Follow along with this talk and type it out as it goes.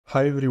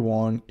Hi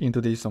everyone, in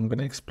today's I'm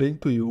gonna explain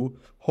to you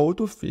how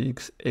to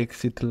fix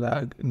exit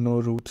lag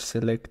no route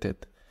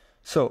selected.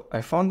 So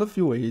I found a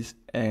few ways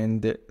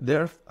and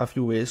there are a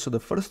few ways. So the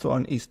first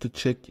one is to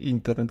check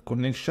internet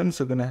connection.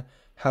 So you're gonna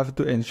have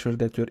to ensure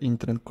that your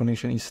internet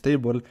connection is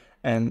stable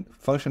and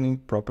functioning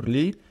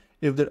properly.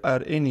 If there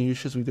are any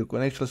issues with your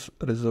connections,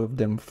 resolve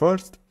them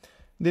first.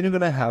 Then you're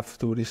gonna have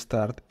to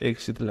restart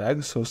exit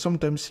lag. So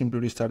sometimes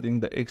simply restarting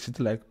the exit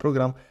lag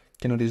program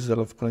can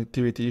resolve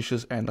connectivity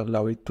issues and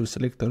allow it to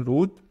select a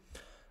route.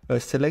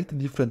 Select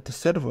different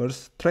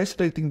servers. Try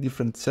selecting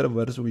different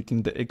servers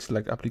within the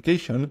ExitLag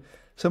application.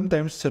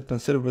 Sometimes certain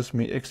servers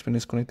may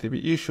experience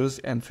connectivity issues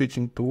and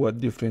switching to a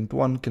different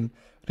one can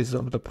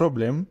resolve the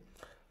problem.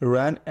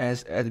 Run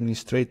as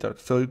administrator.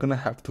 So you're gonna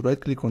have to right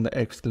click on the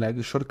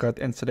ExitLag shortcut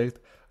and select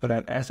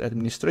Run as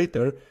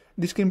administrator.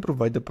 This can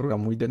provide the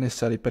program with the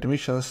necessary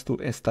permissions to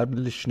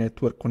establish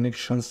network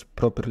connections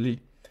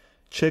properly.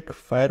 Check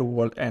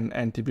firewall and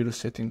antivirus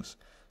settings.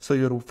 So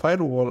your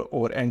firewall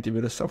or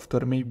antivirus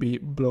software may be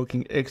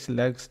blocking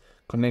ExitLag's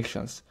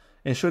connections.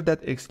 Ensure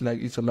that ExitLag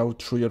is allowed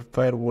through your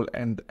firewall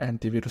and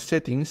antivirus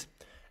settings.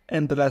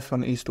 And the last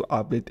one is to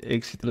update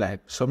ExitLag.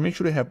 So make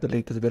sure you have the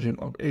latest version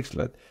of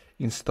ExitLag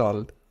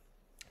installed.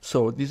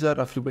 So these are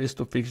a few ways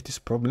to fix this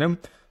problem.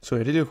 So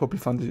I really hope you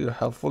found this video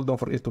helpful. Don't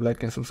forget to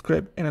like and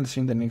subscribe, and I'll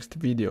see you in the next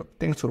video.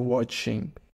 Thanks for watching.